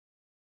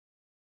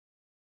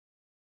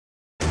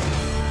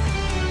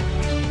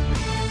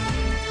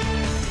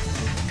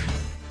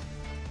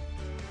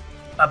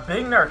A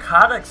big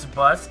narcotics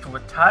bust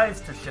with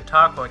ties to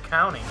Chautauqua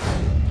County.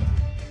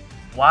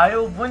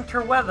 Wild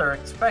winter weather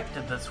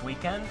expected this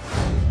weekend.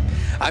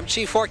 I'm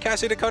Chief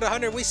Forecaster Dakota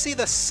Hunter. We see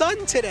the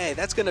sun today.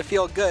 That's going to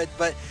feel good,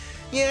 but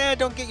yeah,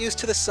 don't get used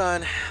to the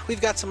sun.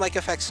 We've got some lake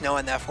effect snow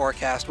in that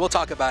forecast. We'll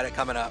talk about it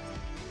coming up.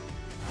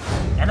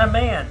 And a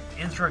man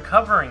is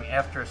recovering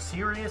after a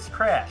serious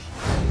crash.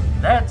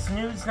 That's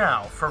news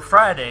now for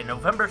Friday,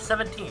 November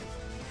 17th,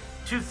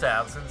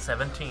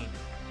 2017.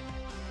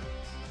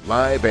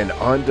 Live and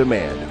on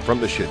demand from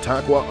the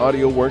Chautauqua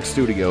Audio Works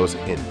studios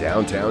in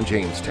downtown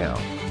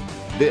Jamestown.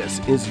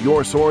 This is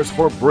your source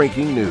for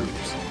breaking news.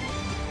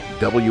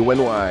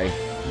 WNY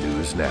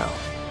News Now.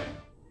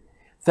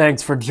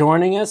 Thanks for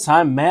joining us.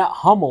 I'm Matt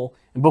Hummel.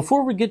 And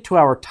before we get to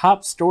our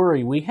top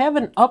story, we have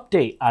an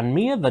update on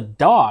Mia the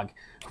dog,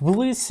 who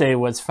police say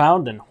was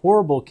found in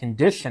horrible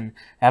condition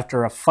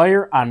after a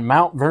fire on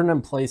Mount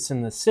Vernon Place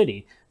in the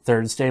city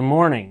Thursday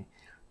morning.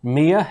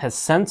 Mia has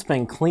since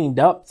been cleaned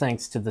up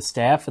thanks to the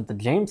staff at the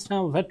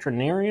Jamestown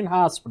Veterinarian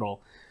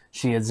Hospital.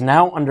 She is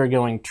now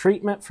undergoing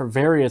treatment for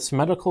various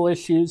medical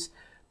issues.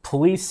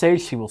 Police say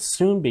she will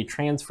soon be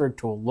transferred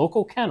to a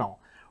local kennel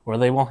where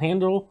they will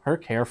handle her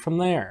care from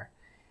there.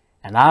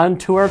 And on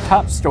to our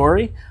top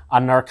story. A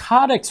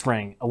narcotics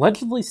ring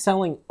allegedly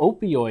selling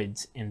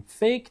opioids in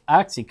fake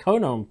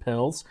oxycodone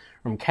pills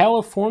from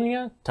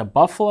California to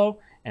Buffalo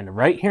and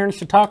right here in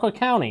Chautauqua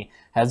County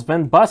has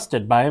been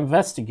busted by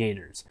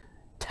investigators.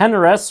 10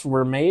 arrests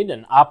were made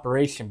in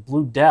Operation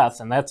Blue Death,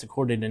 and that's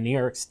according to New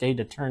York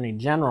State Attorney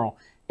General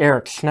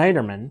Eric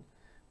Schneiderman.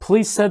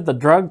 Police said the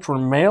drugs were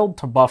mailed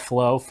to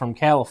Buffalo from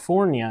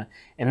California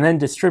and then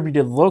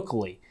distributed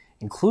locally,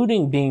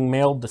 including being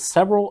mailed to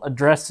several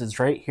addresses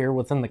right here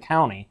within the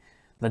county.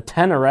 The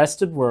 10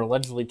 arrested were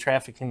allegedly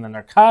trafficking the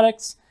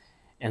narcotics,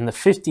 and the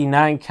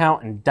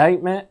 59-count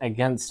indictment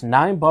against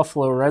 9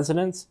 Buffalo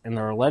residents and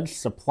their alleged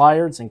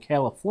suppliers in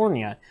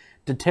California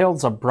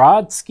details a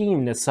broad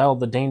scheme to sell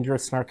the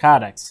dangerous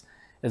narcotics.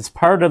 As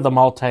part of the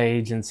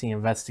multi-agency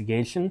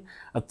investigation,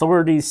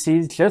 authorities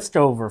seized just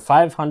over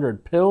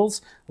 500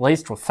 pills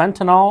laced with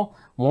fentanyl,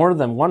 more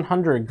than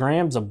 100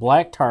 grams of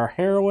black tar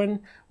heroin,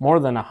 more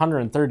than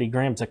 130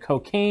 grams of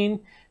cocaine,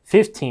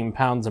 15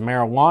 pounds of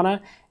marijuana,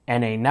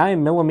 and a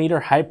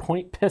 9mm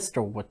high-point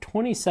pistol with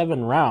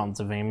 27 rounds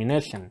of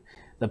ammunition.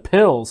 The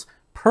pills,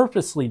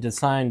 purposely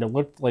designed to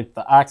look like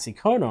the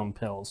oxycodone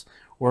pills,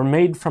 were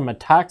made from a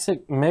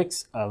toxic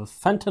mix of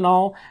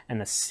fentanyl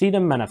and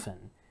acetaminophen.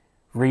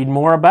 Read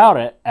more about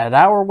it at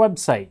our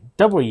website,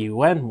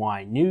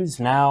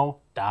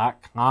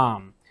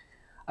 WNYNewsNow.com.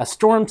 A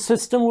storm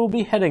system will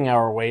be heading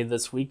our way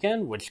this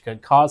weekend, which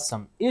could cause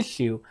some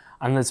issue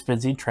on this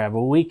busy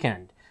travel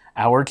weekend.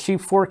 Our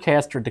chief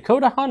forecaster,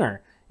 Dakota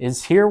Hunter,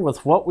 is here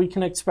with what we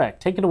can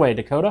expect. Take it away,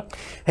 Dakota.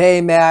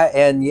 Hey, Matt,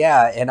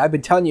 and I've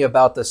been telling you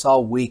about this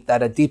all week,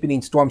 that a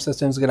deepening storm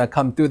system is going to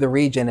come through the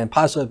region and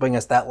possibly bring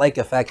us that lake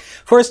effect.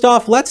 First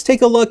off, let's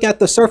take a look at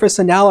the surface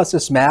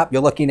analysis map.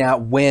 You're looking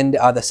at wind,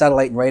 the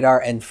satellite and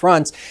radar and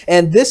fronts,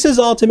 and this is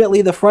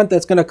ultimately the front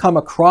that's going to come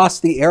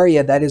across the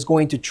area that is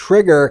going to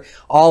trigger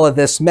all of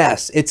this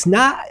mess. It's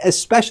not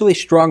especially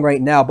strong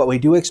right now, but we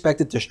do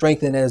expect it to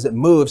strengthen as it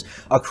moves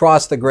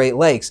across the Great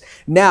Lakes.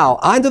 Now,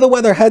 onto the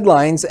weather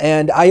headlines,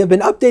 and I have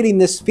been updating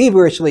this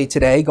feverishly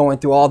today, going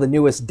through all the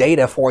newest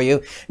data for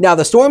you. Now,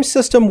 the storm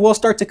system will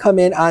start to come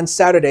in on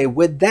Saturday.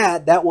 With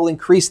that will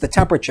increase the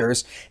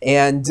temperatures,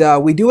 and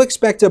we do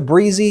expect a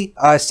breezy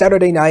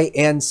Saturday night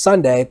and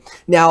Sunday.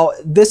 Now,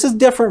 this is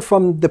different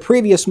from the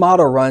previous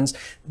model runs.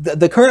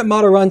 The current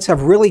model runs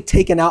have really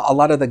taken out a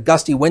lot of the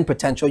gusty wind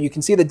potential. You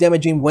can see the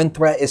damaging wind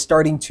threat is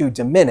starting to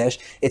diminish.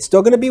 It's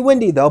still going to be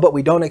windy though, but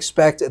we don't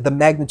expect the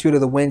magnitude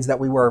of the winds that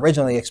we were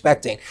originally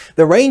expecting.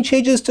 The rain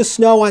changes to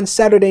snow on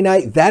Saturday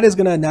night. That is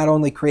going to not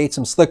only create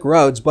some slick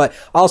roads, but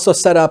also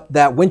set up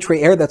that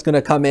wintry air that's going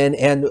to come in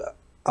and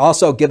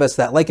also give us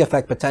that lake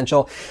effect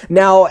potential.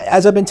 Now,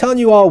 as I've been telling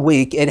you all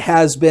week, it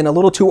has been a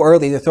little too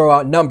early to throw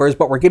out numbers,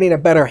 but we're getting a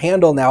better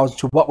handle now as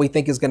to what we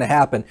think is going to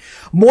happen.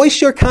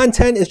 Moisture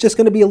content is just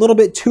going to be a little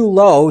bit too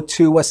low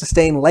to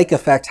sustain lake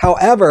effect.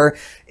 However,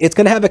 it's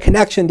going to have a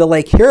connection to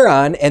Lake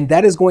Huron, and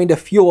that is going to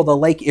fuel the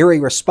Lake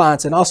Erie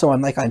response, and also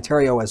on Lake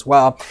Ontario as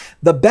well.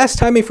 The best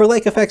timing for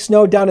lake effect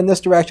snow down in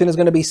this direction is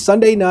going to be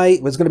Sunday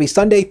night. It's going to be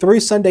Sunday through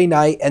Sunday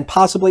night, and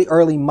possibly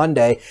early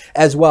Monday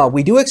as well.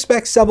 We do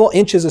expect several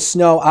inches of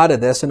snow out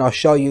of this, and I'll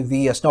show you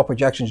the snow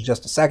projections in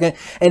just a second.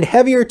 And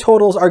heavier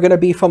totals are going to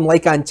be from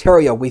Lake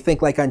Ontario. We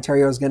think Lake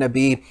Ontario is going to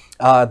be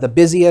the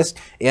busiest,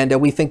 and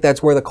we think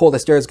that's where the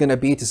coldest air is going to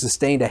be to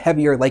sustain a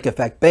heavier lake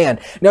effect band.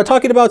 Now,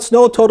 talking about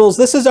snow totals,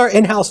 this is our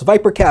in-house in-house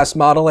Vipercast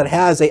model. It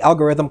has an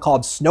algorithm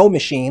called Snow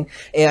Machine,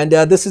 and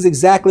this is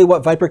exactly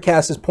what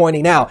Vipercast is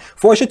pointing out.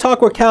 For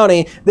Chautauqua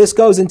County, this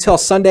goes until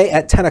Sunday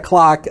at 10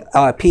 o'clock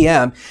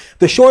p.m.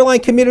 The shoreline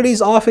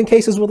communities, often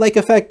cases with lake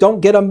effect, don't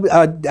get them,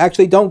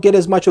 actually don't get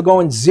as much. We're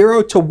going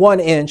 0 to 1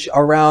 inch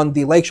around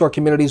the lakeshore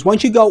communities.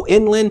 Once you go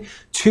inland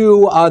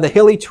to the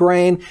hilly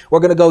terrain, we're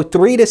going to go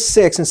 3 to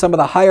 6 in some of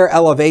the higher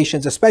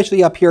elevations,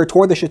 especially up here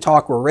toward the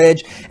Chautauqua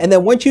Ridge. And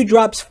then once you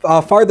drop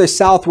farther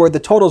southward, the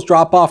totals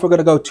drop off. We're going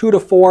to go 2 to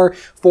 4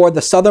 for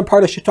the southern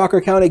part of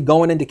Chautauqua County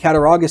going into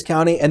Cattaraugus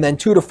County, and then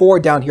 2 to 4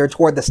 down here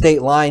toward the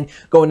state line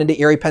going into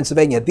Erie,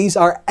 Pennsylvania. These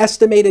are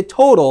estimated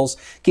totals,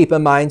 keep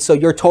in mind, so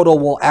your total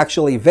will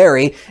actually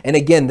vary. And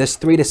again, this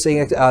 3 to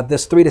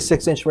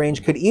 6 inch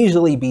range could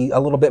easily be a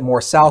little bit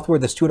more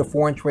southward. This 2 to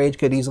 4 inch range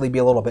could easily be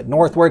a little bit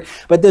northward.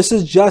 But this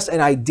is just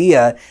an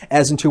idea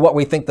as into what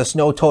we think the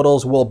snow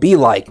totals will be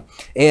like.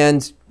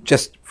 And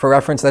just for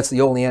reference, that's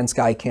the Olean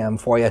Skycam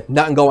for you.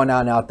 Nothing going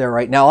on out there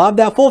right now. I'll have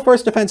that full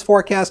First Defense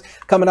forecast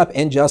coming up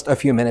in just a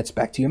few minutes.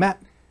 Back to you,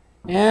 Matt.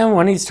 And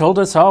when he's told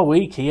us all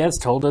week, he has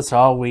told us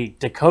all week.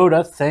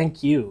 Dakota,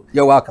 thank you.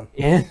 You're welcome.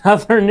 In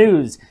other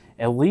news,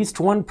 at least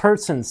one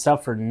person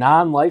suffered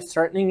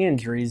non-life-threatening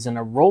injuries in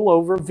a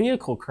rollover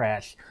vehicle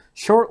crash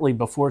shortly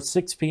before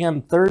 6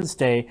 p.m.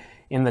 Thursday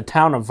in the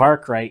town of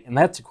Arkwright, and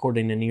that's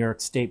according to New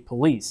York State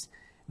Police.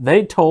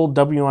 They told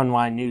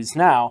WNY News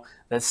Now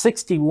that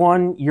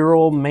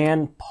 61-year-old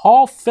man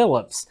Paul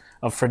Phillips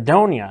of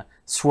Fredonia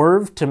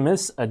swerved to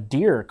miss a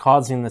deer,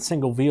 causing the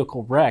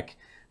single-vehicle wreck.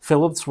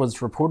 Phillips was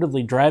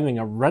reportedly driving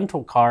a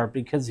rental car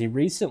because he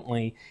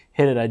recently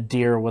hit a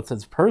deer with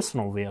his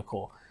personal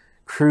vehicle.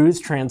 Crews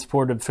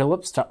transported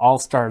Phillips to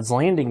All-Stars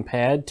Landing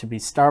Pad to be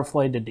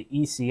starflighted to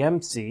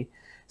ECMC.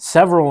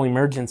 Several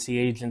emergency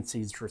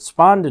agencies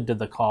responded to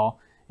the call,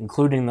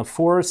 including the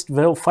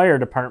Forestville Fire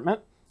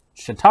Department,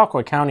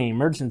 Chautauqua County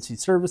Emergency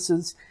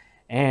Services,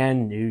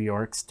 and New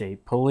York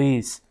State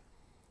Police.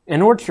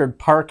 An Orchard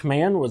Park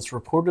man was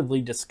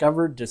reportedly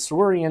discovered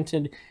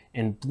disoriented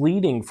and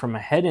bleeding from a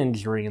head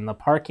injury in the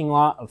parking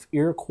lot of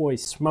Iroquois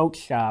Smoke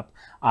Shop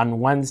on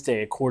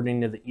Wednesday, according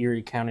to the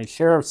Erie County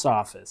Sheriff's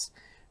Office.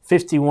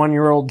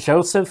 51-year-old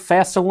Joseph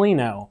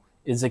Fasolino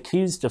is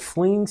accused of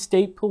fleeing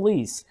state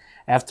police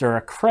after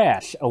a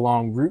crash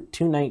along Route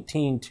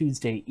 219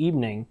 Tuesday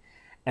evening.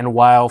 And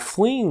while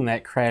fleeing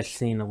that crash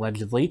scene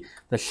allegedly,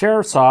 the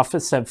sheriff's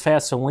office said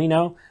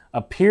Fasolino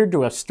appeared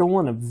to have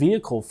stolen a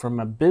vehicle from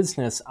a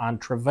business on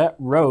Trevette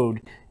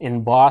Road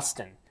in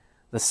Boston.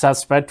 The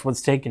suspect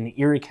was taken to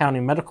Erie County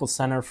Medical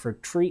Center for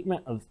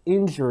treatment of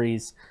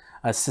injuries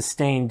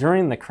sustained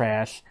during the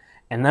crash,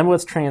 and then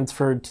was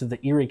transferred to the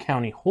Erie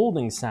County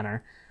Holding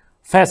Center.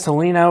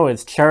 Fasolino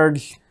is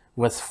charged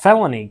with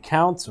felony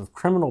counts of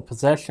criminal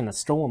possession of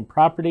stolen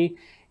property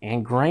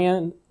and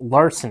grand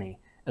larceny,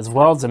 as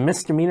well as a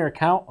misdemeanor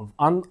count of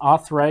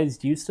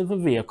unauthorized use of a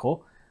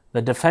vehicle.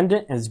 The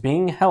defendant is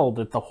being held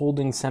at the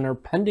holding center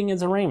pending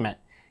his arraignment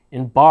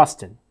in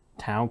Boston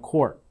Town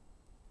Court.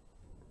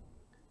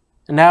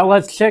 And now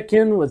let's check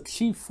in with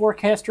Chief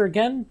Forecaster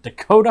again,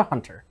 Dakota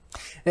Hunter.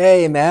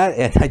 Hey, Matt,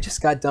 and I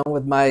just got done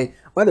with my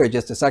weather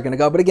just a second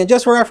ago. But again,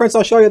 just for reference,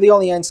 I'll show you the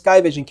Olean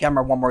Sky Vision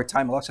camera one more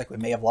time. It looks like we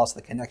may have lost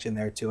the connection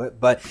there to it.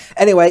 But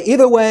anyway,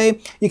 either way,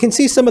 you can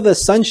see some of the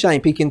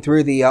sunshine peeking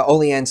through the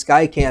Olean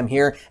Sky Cam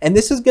here. And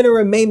this is going to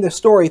remain the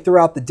story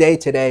throughout the day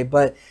today.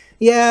 But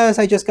yeah, as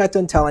I just got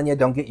done telling you,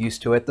 don't get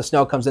used to it. The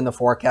snow comes in the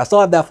forecast.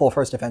 I'll have that full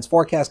First Defense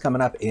forecast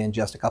coming up in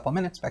just a couple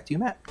minutes. Back to you,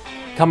 Matt.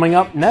 Coming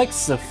up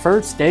next, the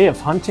first day of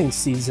hunting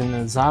season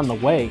is on the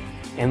way.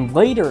 And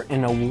later,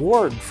 an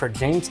award for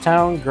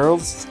Jamestown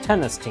girls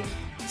tennis team.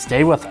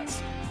 Stay with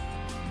us.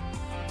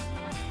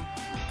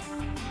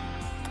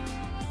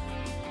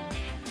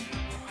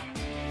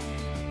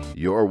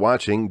 You're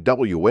watching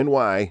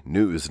WNY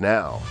News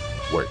Now,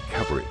 where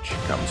coverage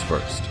comes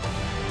first.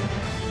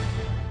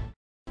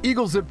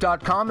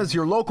 EagleZip.com is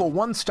your local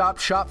one-stop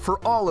shop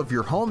for all of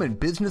your home and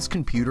business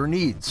computer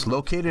needs.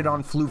 Located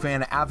on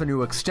Fluvan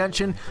Avenue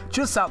Extension,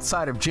 just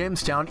outside of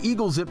Jamestown,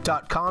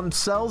 EagleZip.com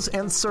sells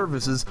and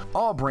services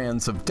all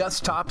brands of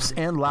desktops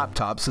and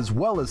laptops, as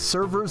well as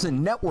servers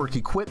and network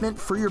equipment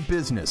for your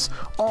business.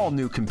 All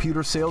new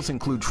computer sales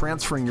include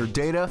transferring your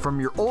data from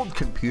your old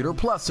computer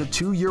plus a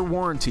 2-year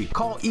warranty.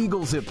 Call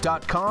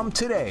EagleZip.com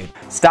today.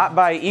 Stop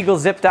by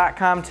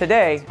EagleZip.com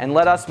today and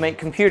let us make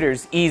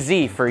computers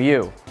easy for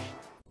you.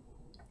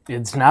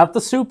 It's not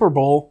the Super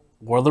Bowl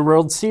or the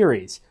World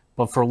Series,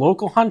 but for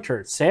local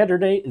hunters,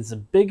 Saturday is the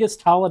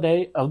biggest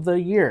holiday of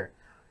the year,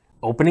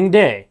 opening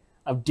day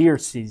of deer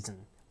season.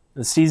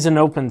 The season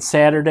opens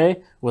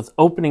Saturday, with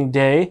opening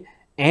day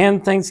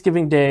and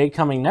Thanksgiving Day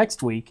coming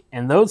next week,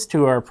 and those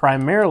two are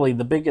primarily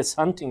the biggest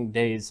hunting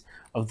days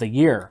of the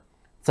year.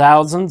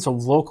 Thousands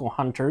of local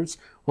hunters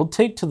will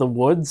take to the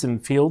woods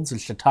and fields of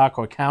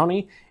Chautauqua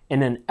County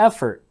in an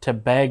effort to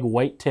bag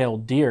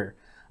white-tailed deer.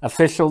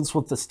 Officials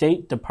with the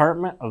State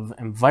Department of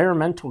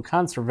Environmental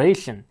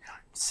Conservation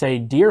say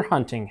deer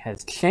hunting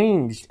has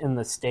changed in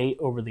the state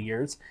over the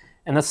years,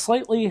 and a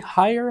slightly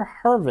higher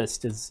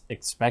harvest is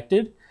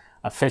expected.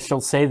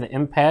 Officials say the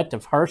impact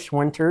of harsh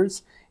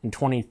winters in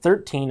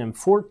 2013 and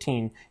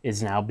 14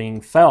 is now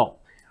being felt.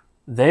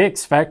 They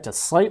expect a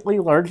slightly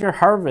larger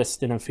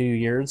harvest in a few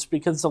years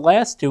because the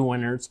last 2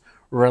 winters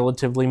were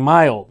relatively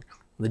mild.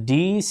 The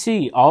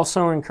DEC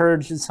also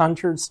encourages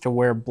hunters to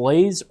wear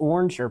blaze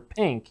orange or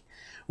pink.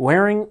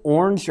 Wearing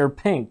orange or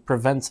pink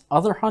prevents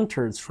other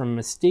hunters from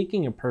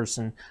mistaking a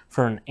person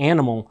for an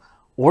animal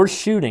or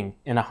shooting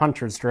in a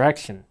hunter's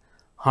direction.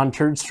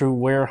 Hunters who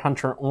wear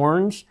hunter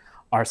orange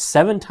are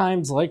 7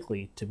 times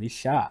likely to be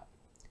shot.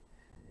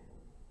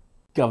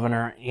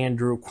 Governor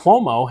Andrew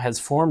Cuomo has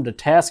formed a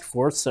task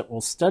force that will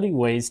study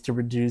ways to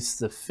reduce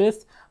the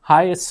 5th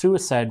highest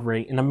suicide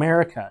rate in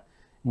America.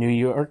 New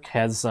York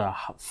has the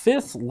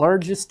 5th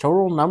largest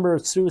total number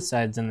of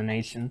suicides in the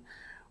nation,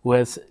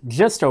 with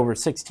just over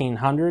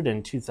 1,600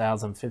 in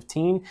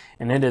 2015,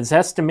 and it is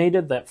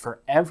estimated that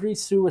for every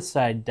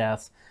suicide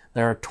death,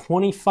 there are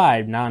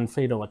 25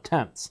 non-fatal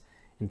attempts.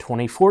 In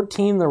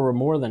 2014, there were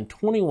more than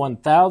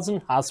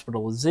 21,000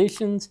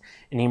 hospitalizations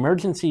and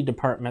emergency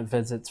department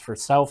visits for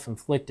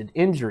self-inflicted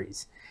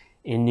injuries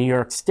in New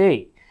York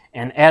State,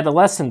 and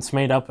adolescents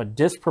made up a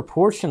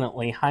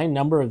disproportionately high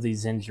number of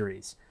these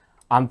injuries.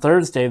 On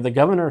Thursday, the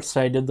governor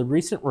cited the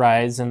recent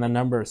rise in the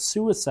number of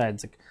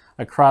suicides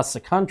across the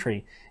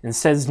country and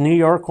says New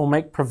York will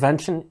make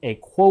prevention a,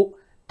 quote,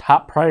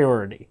 top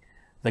priority.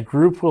 The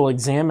group will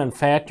examine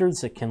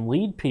factors that can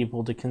lead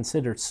people to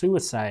consider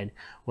suicide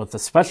with a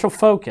special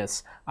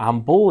focus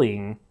on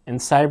bullying and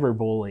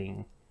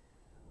cyberbullying.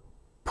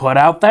 Put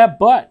out that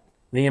butt!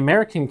 The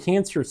American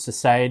Cancer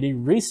Society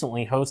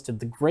recently hosted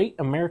the Great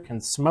American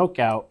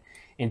Smokeout.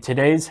 In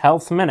today's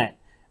Health Minute,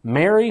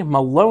 Mary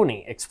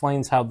Maloney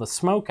explains how the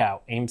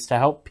Smokeout aims to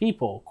help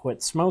people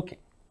quit smoking.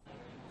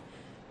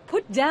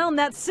 Put down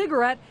that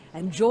cigarette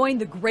and join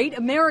the Great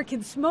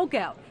American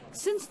Smokeout.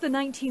 Since the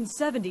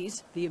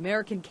 1970s, the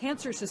American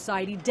Cancer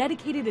Society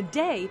dedicated a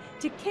day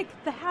to kick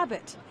the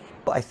habit.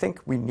 I think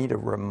we need a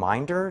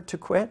reminder to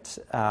quit.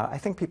 I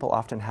think people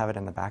often have it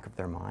in the back of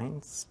their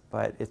minds,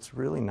 but it's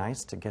really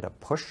nice to get a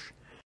push.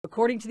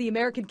 According to the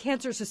American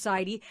Cancer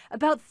Society,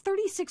 about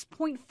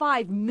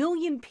 36.5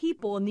 million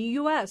people in the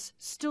U.S.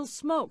 still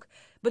smoke,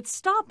 but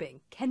stopping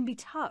can be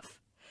tough.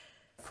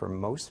 For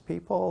most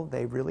people,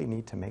 they really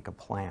need to make a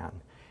plan,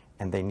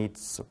 and they need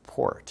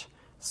support.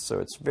 So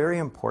it's very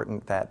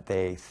important that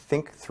they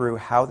think through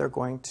how they're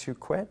going to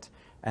quit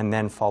and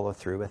then follow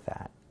through with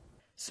that.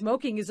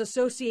 Smoking is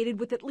associated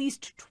with at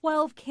least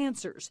 12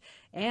 cancers,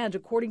 and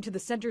according to the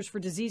Centers for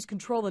Disease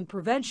Control and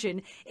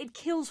Prevention, it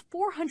kills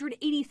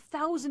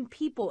 480,000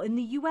 people in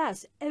the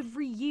U.S.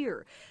 every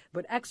year.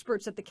 But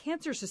experts at the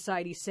Cancer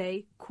Society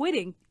say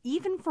quitting,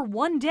 even for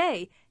one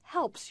day,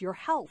 helps your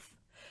health.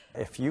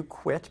 If you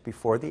quit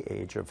before the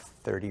age of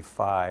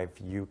 35,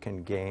 you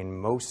can gain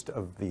most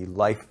of the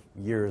life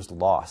years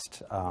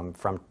lost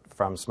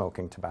from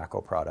smoking tobacco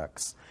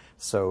products.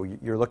 So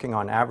you're looking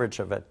on average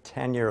of a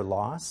 10-year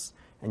loss,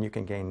 and you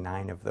can gain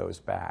 9 of those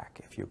back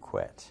if you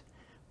quit.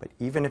 But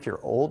even if you're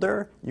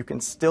older, you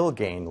can still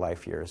gain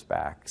life years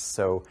back.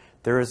 So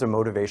there is a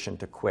motivation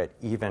to quit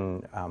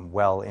even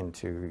well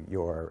into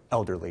your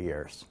elderly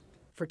years.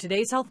 For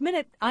today's Health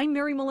Minute, I'm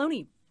Mary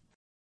Maloney.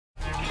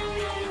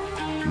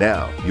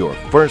 Now, your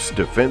first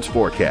defense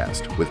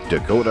forecast with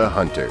Dakota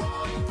Hunter.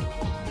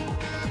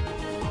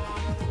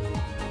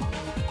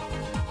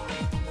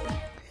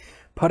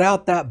 Put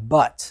out that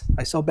butt.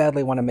 I so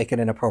badly want to make an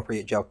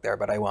inappropriate joke there,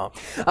 but I won't.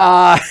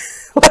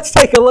 Let's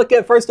take a look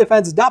at First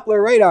Defense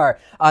Doppler radar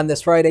on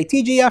this Friday,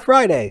 TGF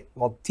Friday.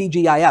 Well,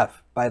 TGIF,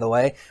 by the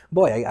way.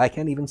 Boy, I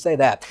can't even say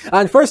that.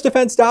 On First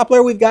Defense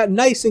Doppler, we've got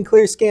nice and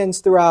clear skies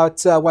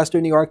throughout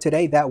western New York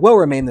today. That will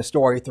remain the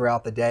story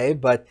throughout the day,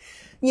 but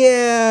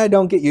yeah,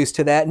 don't get used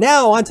to that.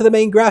 Now, onto the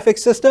main graphics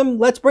system.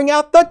 Let's bring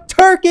out the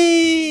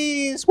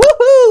turkeys!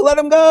 Woohoo! Let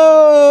them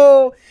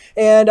go!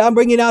 And I'm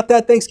bringing out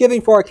that Thanksgiving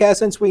forecast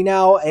since we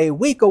now a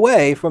week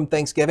away from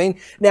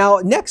Thanksgiving. Now,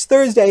 next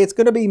Thursday, it's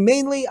going to be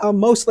mainly a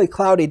mostly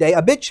cloudy day.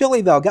 A bit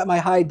chilly, though. Got my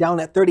high down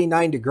at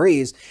 39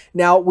 degrees.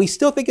 Now, we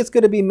still think it's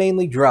going to be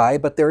mainly dry,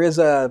 but there is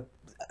an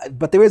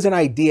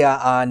idea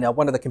on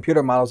one of the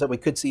computer models that we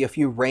could see a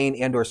few rain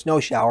and or snow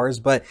showers,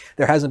 but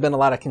there hasn't been a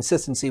lot of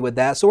consistency with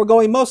that. So we're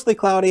going mostly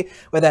cloudy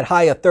with that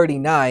high of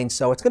 39.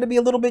 So it's going to be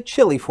a little bit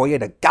chilly for you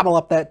to gobble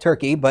up that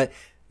turkey, but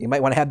you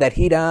might want to have that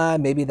heat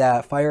on, maybe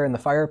that fire in the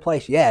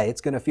fireplace. Yeah,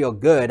 it's going to feel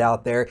good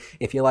out there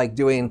if you like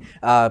doing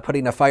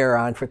putting a fire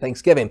on for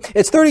Thanksgiving.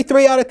 It's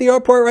 33 out at the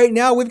airport right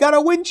now. We've got a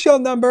wind chill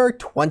number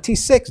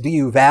 26. Do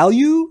you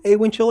value a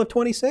wind chill of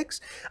 26?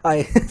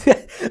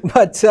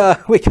 But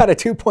we got a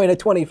dew point of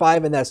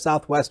 25 and that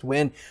southwest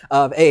wind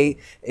of 8.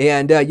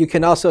 And you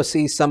can also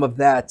see some of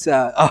that.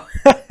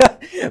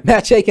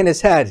 Matt shaking his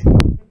head.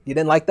 You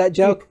didn't like that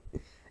joke?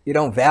 You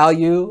don't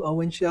value a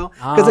wind chill?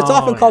 Because it's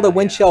often called a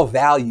wind chill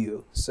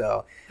value.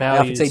 So I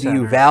often say, do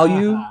you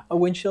value a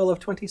wind chill of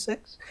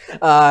 26?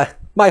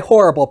 My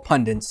horrible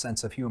pundit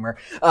sense of humor.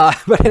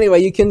 But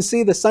anyway, you can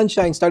see the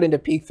sunshine starting to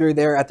peek through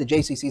there at the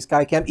JCC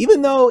Skycam,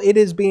 even though it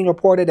is being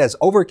reported as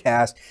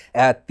overcast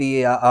at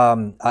the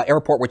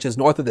airport, which is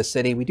north of the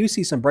city. We do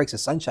see some breaks of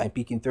sunshine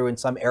peeking through in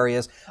some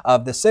areas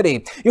of the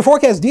city. Your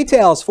forecast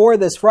details for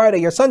this Friday.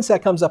 Your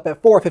sunset comes up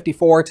at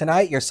 4:54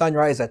 tonight. Your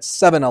sunrise at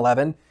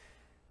 7:11.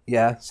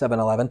 Yeah,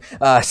 7:11.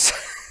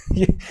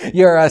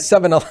 Your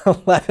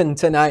 7:11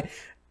 tonight.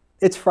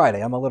 It's Friday.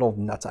 I'm a little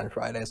nuts on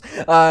Fridays.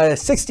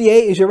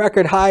 68 is your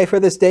record high for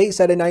this date,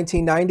 set in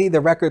 1990.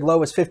 The record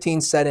low is 15,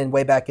 set in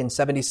way back in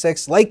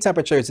 76. Lake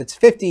temperatures, it's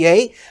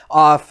 58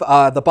 off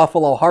the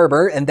Buffalo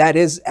Harbor, and that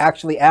is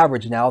actually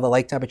average now. The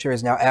lake temperature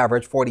is now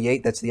average,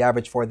 48. That's the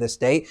average for this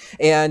date.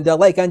 And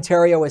Lake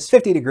Ontario is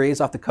 50 degrees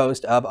off the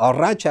coast of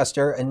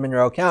Rochester and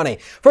Monroe County.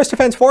 First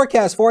Defense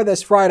forecast for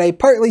this Friday,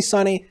 partly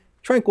sunny,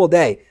 tranquil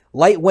day.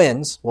 Light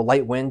winds, well,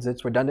 light winds,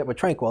 it's redundant with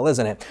tranquil,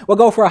 isn't it? We'll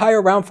go for a high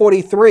around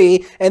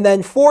 43, and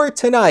then for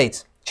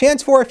tonight,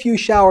 chance for a few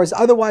showers.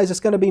 Otherwise, it's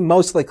going to be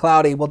mostly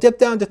cloudy. We'll dip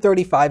down to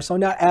 35, so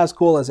not as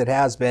cool as it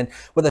has been,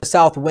 with a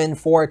south wind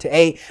 4 to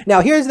 8.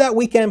 Now, here's that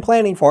weekend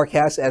planning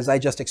forecast, as I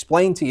just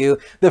explained to you.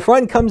 The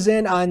front comes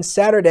in on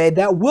Saturday.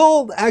 That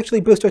will actually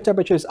boost our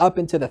temperatures up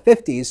into the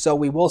 50s, so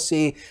we will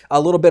see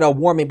a little bit of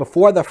warming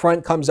before the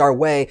front comes our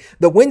way.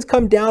 The winds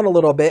come down a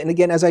little bit, and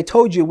again, as I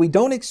told you, we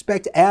don't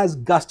expect as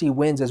gusty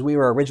winds as we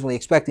were originally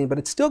expecting, but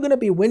it's still going to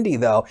be windy,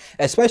 though,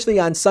 especially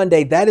on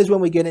Sunday. That is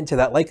when we get into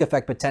that lake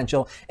effect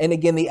potential, and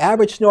again, the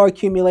average snow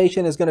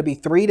accumulation is going to be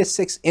 3 to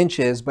 6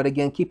 inches, but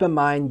again, keep in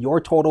mind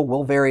your total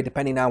will vary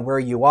depending on where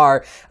you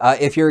are.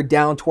 If you're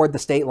down toward the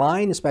state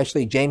line,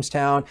 especially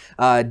Jamestown,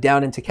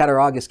 down into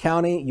Cattaraugus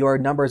County, your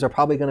numbers are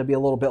probably going to be a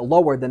little bit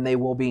lower than they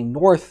will be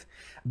north.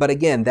 But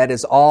again, that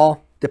is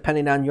all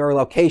depending on your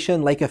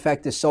location. Lake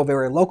effect is so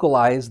very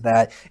localized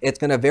that it's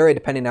going to vary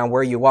depending on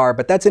where you are.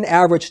 But that's an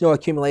average snow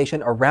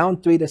accumulation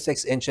around 3 to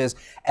 6 inches.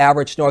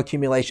 Average snow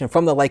accumulation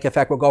from the lake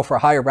effect will go for a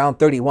high around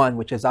 31,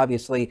 which is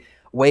obviously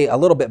way a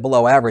little bit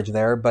below average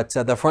there, but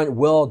the front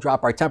will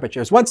drop our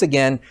temperatures. Once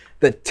again,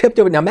 the tipped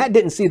over, now Matt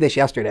didn't see this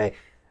yesterday,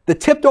 the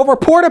tipped over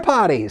porta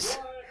potties.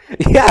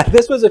 Yeah,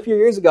 this was a few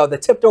years ago, the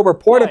tipped over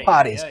porta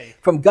potties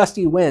from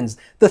gusty winds.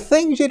 The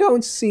things you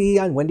don't see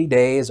on windy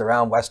days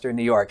around Western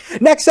New York.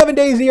 Next 7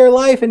 days of your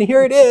life, and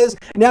here it is.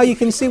 Now you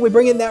can see we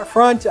bring in that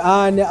front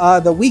on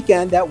the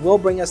weekend. That will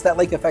bring us that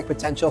lake effect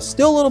potential.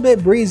 Still a little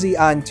bit breezy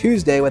on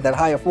Tuesday with that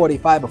high of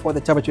 45 before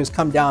the temperatures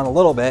come down a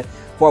little bit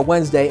for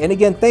Wednesday. And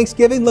again,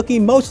 Thanksgiving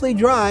looking mostly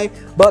dry,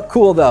 but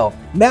cool though.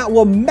 Matt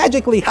will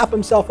magically hop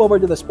himself over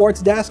to the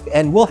sports desk,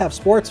 and we'll have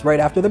sports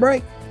right after the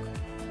break.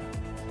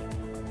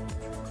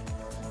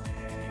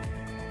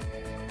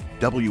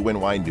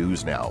 WNY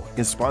News Now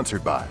is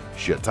sponsored by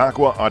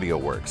Chautauqua Audio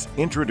Works,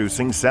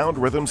 introducing Sound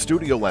Rhythm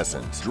Studio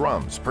Lessons,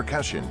 drums,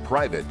 percussion,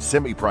 private,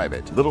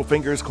 semi-private. Little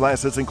Fingers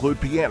classes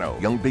include piano,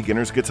 young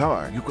beginners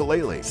guitar,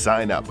 ukulele.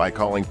 Sign up by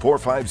calling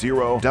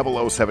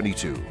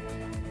 450-0072.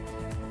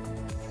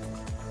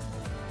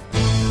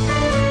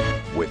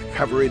 With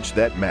coverage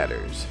that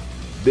matters,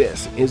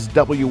 this is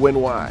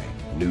WNY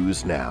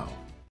News Now.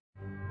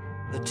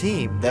 The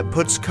team that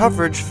puts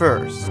coverage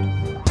first.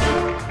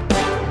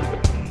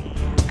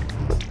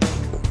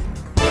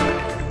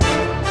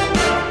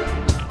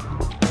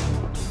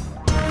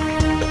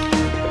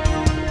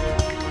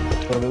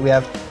 We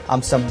have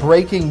some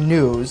breaking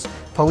news.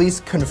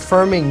 Police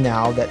confirming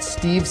now that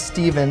Steve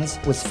Stevens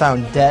was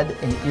found dead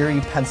in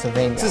Erie,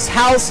 Pennsylvania. His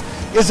house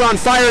is on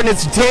fire and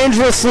it's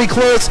dangerously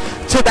close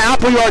to the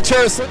Appleyard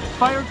terrace.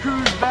 Fire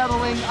crews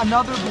battling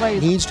another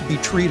blaze. It needs to be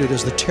treated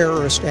as the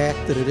terrorist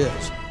act that it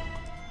is.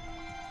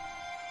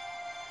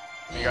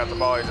 He got the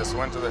ball, he just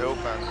went to the hoop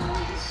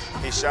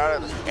and he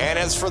shot it. And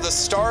as for the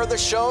star of the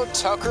show,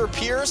 Tucker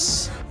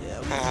Pierce.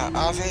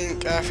 I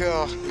think I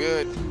feel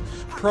good.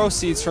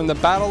 Proceeds from the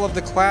Battle of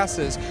the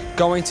Classes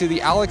going to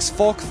the Alex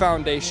Folk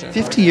Foundation.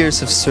 50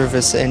 years of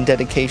service and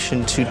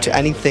dedication to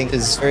anything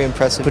is very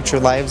impressive. Put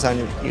your lives on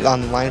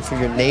the line for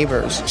your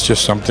neighbors. It's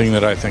just something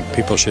that I think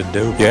people should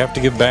do. You have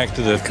to give back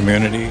to the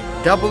community.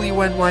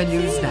 WNY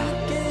News Now,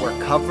 where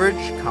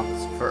coverage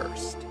comes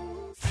first.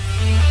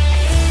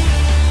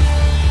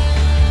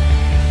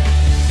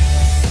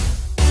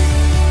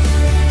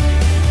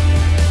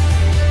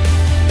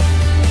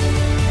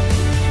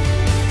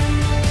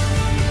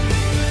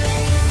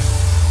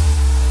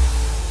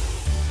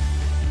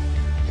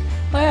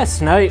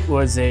 Last night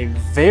was a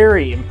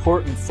very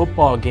important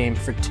football game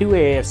for two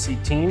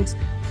AFC teams,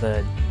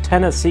 the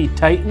Tennessee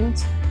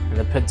Titans and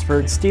the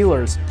Pittsburgh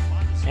Steelers.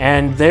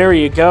 And there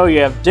you go,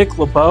 you have Dick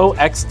LeBeau,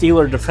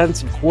 ex-Steeler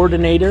defensive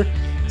coordinator,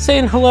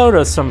 saying hello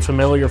to some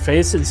familiar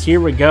faces. Here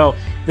we go.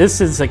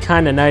 This is the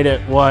kind of night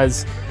it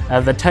was.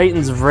 The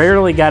Titans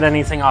rarely got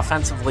anything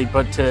offensively,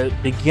 but to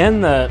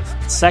begin the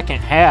second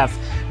half,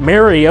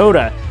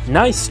 Mariota,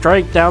 nice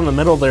strike down the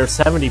middle there,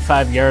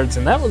 75 yards,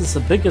 and that was the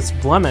biggest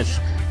blemish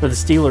for the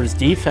Steelers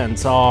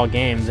defense all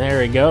game.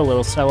 There you go, a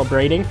little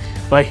celebrating.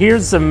 But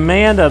here's the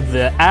man of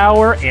the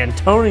hour,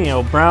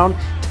 Antonio Brown.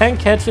 10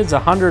 catches,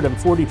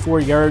 144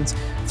 yards,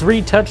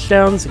 3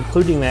 touchdowns,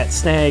 including that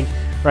snag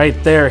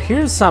right there.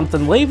 Here's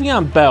something.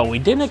 Le'Veon Bell, we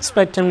didn't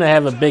expect him to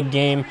have a big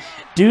game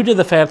due to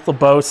the fact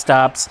LeBeau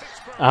stops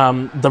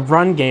the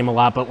run game a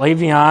lot, but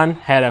Le'Veon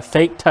had a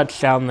fake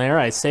touchdown there.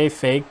 I say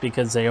fake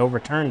because they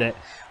overturned it.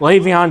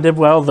 Le'Veon did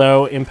well,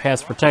 though, in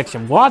pass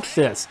protection. Watch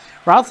this.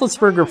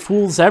 Roethlisberger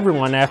fools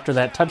everyone after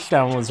that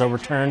touchdown was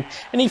overturned,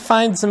 and he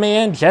finds the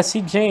man,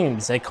 Jesse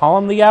James. They call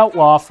him the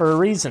outlaw for a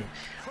reason.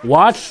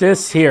 Watch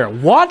this here.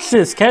 Watch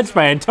this catch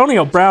by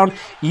Antonio Brown.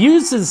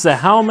 Uses the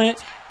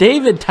helmet.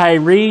 David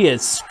Tyree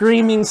is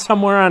screaming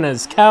somewhere on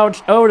his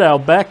couch. Odell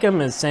Beckham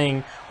is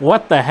saying,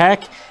 what the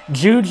heck?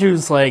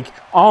 Juju's like,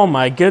 oh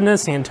my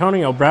goodness,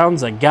 Antonio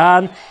Brown's a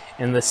god.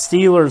 And the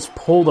Steelers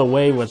pulled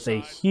away with a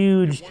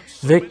huge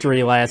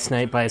victory last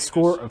night by a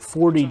score of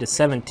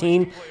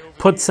 40-17.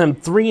 Puts them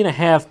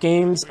 3.5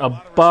 games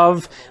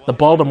above the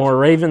Baltimore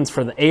Ravens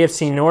for the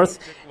AFC North.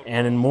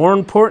 And more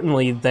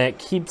importantly, that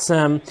keeps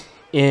them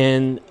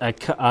in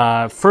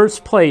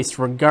first place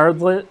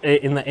regardless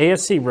in the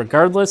AFC,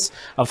 regardless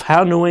of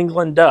how New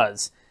England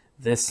does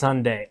this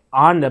Sunday.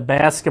 On to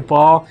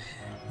basketball,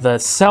 the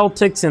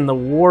Celtics and the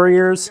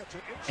Warriors.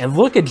 And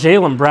look at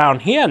Jaylen Brown.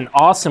 He had an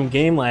awesome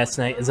game last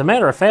night. As a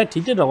matter of fact,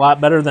 he did a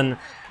lot better than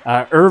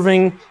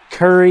Irving,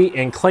 Curry,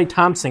 and Klay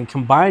Thompson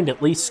combined,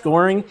 at least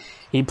scoring.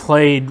 He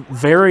played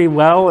very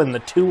well in the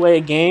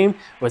two-way game,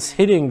 was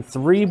hitting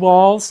 3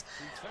 balls.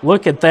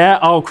 Look at that.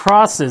 Oh,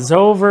 crosses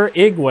over.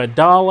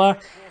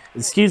 Iguodala.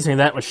 Excuse me,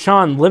 that was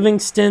Sean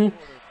Livingston.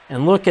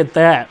 And look at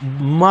that.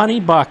 Money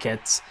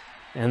buckets.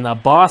 And the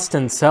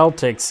Boston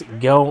Celtics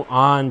go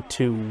on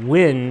to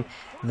win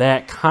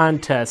that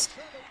contest.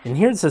 And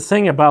here's the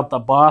thing about the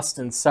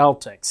Boston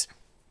Celtics.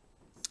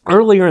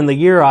 Earlier in the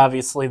year,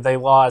 obviously, they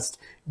lost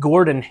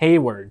Gordon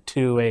Hayward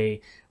to a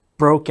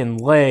broken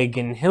leg,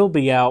 and he'll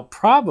be out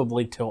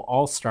probably till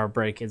All-Star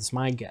break is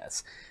my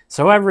guess.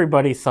 So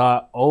everybody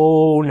thought,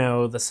 oh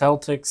no, the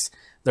Celtics,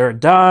 they're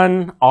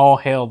done. All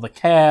hail the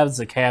Cavs.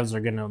 The Cavs are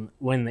going to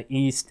win the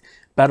East.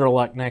 Better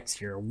luck next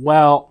year.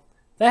 Well,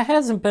 that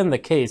hasn't been the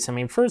case. I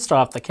mean, first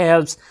off, the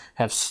Cavs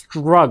have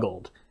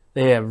struggled.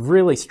 They have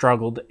really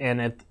struggled,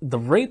 and at the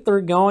rate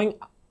they're going,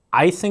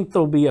 I think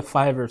they'll be a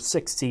 5 or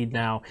 6 seed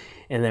now,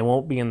 and they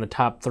won't be in the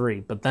top 3.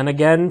 But then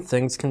again,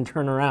 things can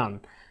turn around.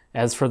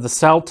 As for the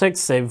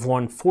Celtics, they've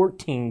won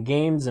 14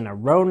 games in a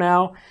row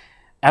now.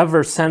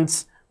 Ever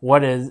since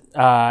what is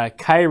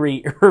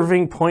Kyrie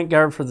Irving, point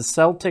guard for the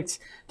Celtics,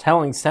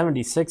 telling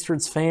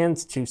 76ers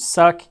fans to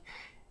suck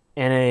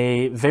in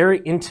a very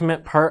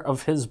intimate part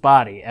of his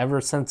body.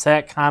 Ever since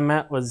that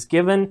comment was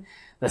given,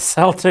 the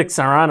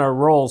Celtics are on a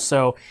roll.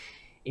 So,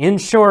 in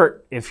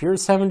short, if you're a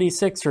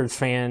 76ers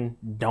fan,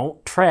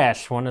 don't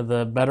trash one of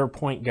the better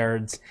point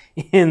guards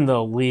in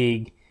the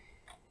league.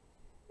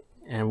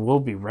 And we'll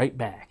be right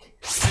back.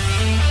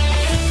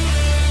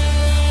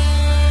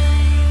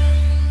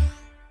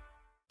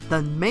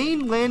 The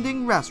Main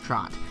Landing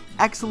Restaurant.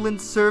 Excellent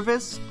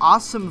service,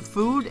 awesome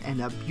food,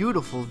 and a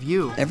beautiful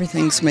view.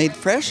 Everything's made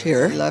fresh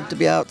here. We love to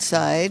be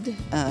outside,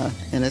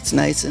 and it's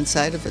nice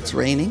inside if it's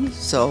raining,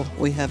 so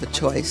we have a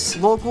choice.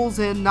 Locals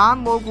and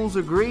non-locals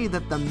agree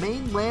that the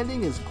Main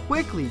Landing is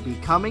quickly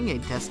becoming a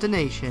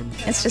destination.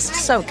 It's just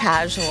so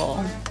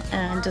casual,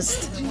 and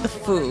just the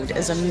food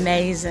is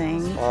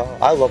amazing.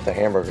 I love the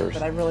hamburgers.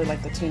 But I really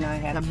like the tuna I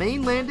had. The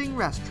Main Landing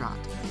Restaurant.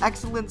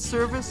 Excellent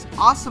service,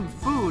 awesome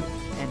food,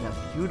 and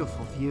a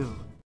beautiful view.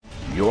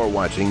 You're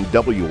watching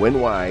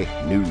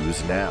WNY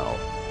News Now,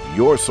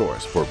 your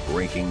source for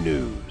breaking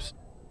news.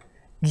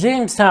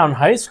 Jamestown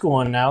High School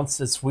announced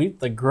this week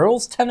the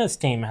girls' tennis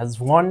team has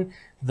won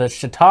the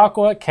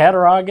Chautauqua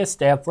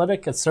Cattaraugus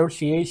Athletic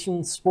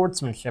Association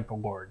Sportsmanship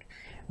Award.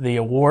 The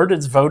award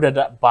is voted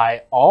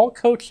by all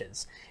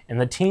coaches and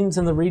the teams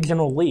in the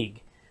regional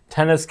league.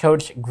 Tennis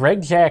coach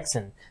Greg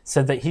Jackson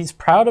said that he's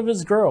proud of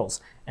his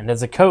girls, and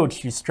as a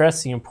coach, he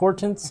stressed the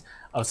importance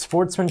of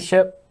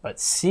sportsmanship, but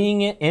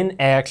seeing it in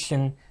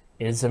action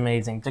is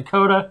amazing.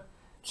 Dakota,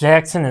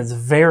 Jackson is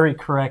very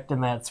correct in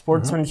that.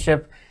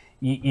 Sportsmanship,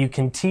 you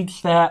can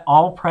teach that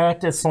all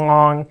practice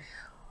long,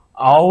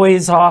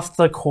 always off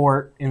the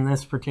court in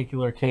this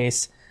particular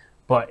case,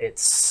 but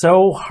it's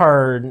so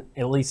hard,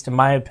 at least in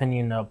my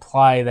opinion, to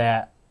apply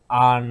that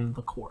on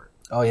the court.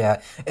 Oh,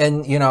 yeah.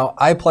 And, you know,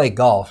 I play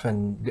golf,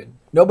 and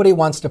nobody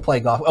wants to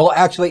play golf. Well,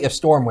 actually, if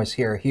Storm was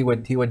here, he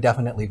would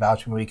definitely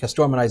vouch for me, because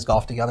Storm and I's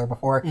golfed together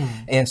before,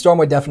 and Storm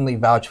would definitely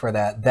vouch for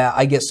that. That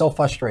I get so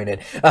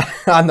frustrated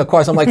on the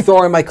course. I'm like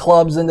throwing my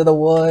clubs into the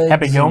woods.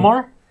 Happy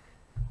Gilmore?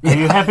 Are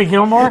you Happy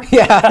Gilmore?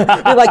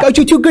 Yeah. You're like, aren't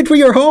you too good for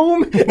your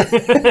home?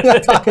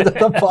 Talking to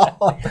the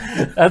ball.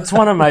 That's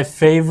one of my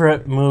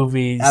favorite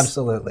movies.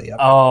 Absolutely. Yep.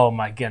 Oh,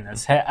 my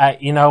goodness.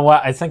 You know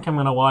what? I think I'm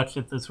going to watch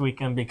it this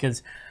weekend,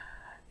 because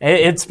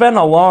it's been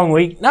a long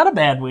week. Not a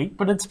bad week,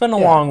 but it's been a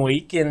long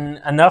week,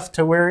 and enough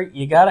to where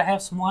you got to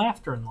have some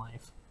laughter in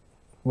life.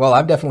 Well,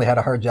 I've definitely had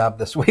a hard job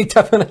this week.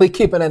 Definitely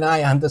keeping an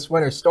eye on this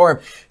winter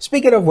storm.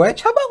 Speaking of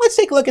which, how about let's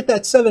take a look at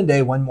that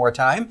 7-day one more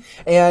time.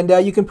 And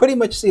you can pretty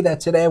much see that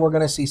today. We're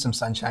going to see some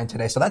sunshine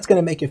today. So that's going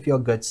to make you feel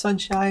good.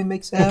 Sunshine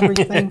makes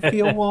everything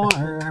feel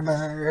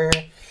warmer.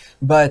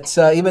 But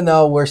even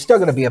though we're still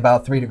going to be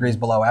about 3 degrees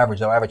below average,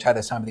 though average high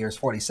this time of the year is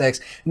 46.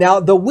 Now,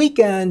 the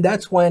weekend,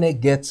 that's when it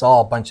gets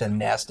all a bunch of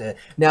nasty.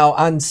 Now,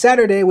 on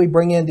Saturday, we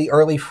bring in the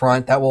early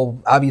front. That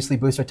will obviously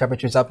boost our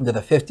temperatures up into the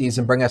 50s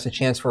and bring us a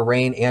chance for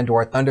rain and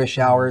or thunder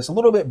showers. A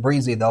little bit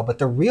breezy, though. But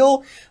the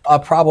real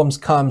problems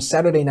come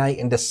Saturday night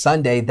into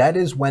Sunday. That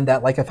is when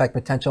that lake effect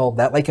potential,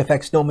 that lake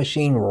effect snow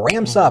machine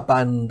ramps up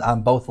on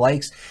both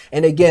lakes.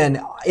 And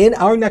again, in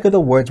our neck of the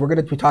woods, we're going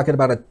to be talking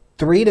about a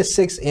 3 to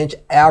 6 inch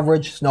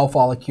average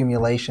snowfall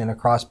accumulation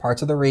across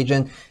parts of the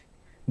region.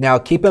 Now,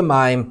 keep in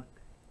mind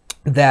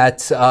that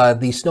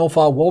the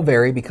snowfall will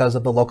vary because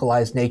of the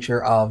localized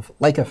nature of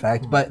lake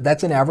effect, but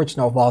that's an average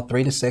snowfall,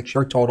 3 to 6.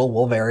 Your total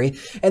will vary.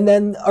 And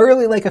then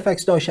early lake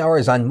effect snow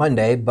showers on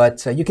Monday,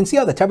 but you can see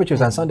how the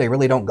temperatures on Sunday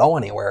really don't go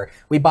anywhere.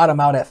 We bottom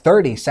out at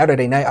 30.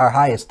 Saturday night, our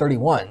high is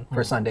 31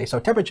 for Sunday. So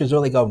temperatures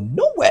really go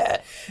nowhere.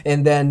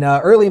 And then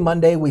early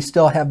Monday, we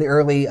still have the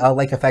early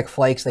lake effect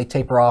flakes. They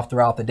taper off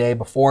throughout the day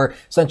before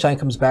sunshine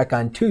comes back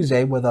on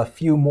Tuesday with a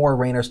few more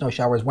rain or snow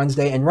showers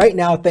Wednesday. And right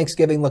now,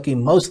 Thanksgiving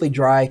looking mostly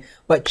dry,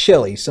 but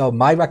chilly. So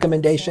my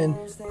recommendation,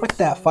 put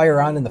that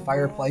fire on in the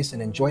fireplace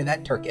and enjoy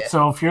that turkey.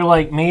 So if you're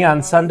like me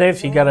on Sunday,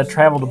 if you got to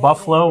travel to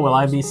Buffalo, will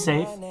I be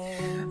safe?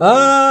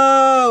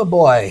 Oh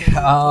boy.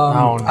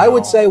 Oh, no. I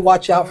would say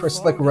watch out for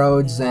slick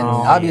roads and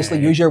obviously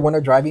use your winter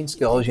driving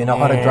skills. You know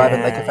how to drive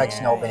in lake effect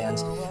snow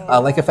bands.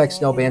 Lake effect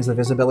snow bands, the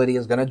visibility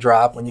is going to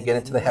drop when you get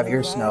into the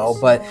heavier snow.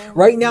 But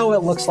right now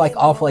it looks like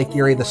off Lake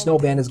Erie, the snow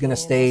band is going to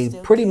stay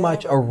pretty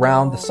much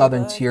around the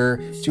southern tier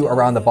to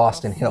around the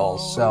Boston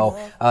Hills. So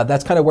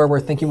that's kind of where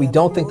we're thinking. We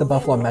don't think the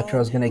Buffalo Metro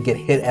is going to get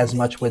hit as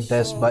much with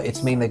this, but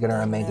it's mainly going to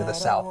remain to the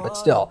south. But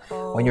still,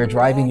 when you're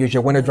driving, use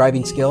your winter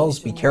driving skills.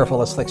 Be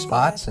careful of slick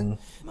spots and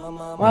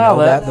well,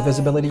 that the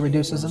visibility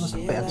reduces in the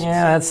snow bands.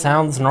 Yeah, that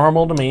sounds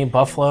normal to me.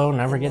 Buffalo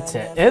never gets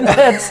hit. And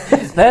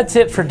that's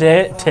it for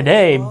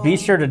today. Be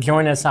sure to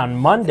join us on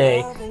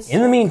Monday.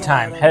 In the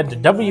meantime, head to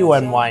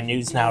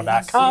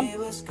WNYNewsNow.com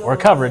where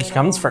coverage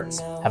comes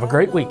first. Have a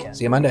great weekend.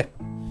 See you Monday.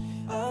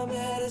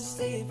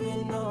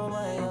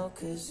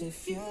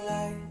 If you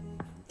like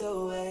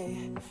the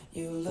way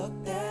you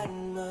look that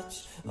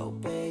much, oh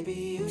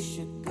baby, you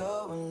should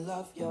go and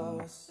love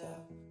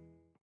yourself.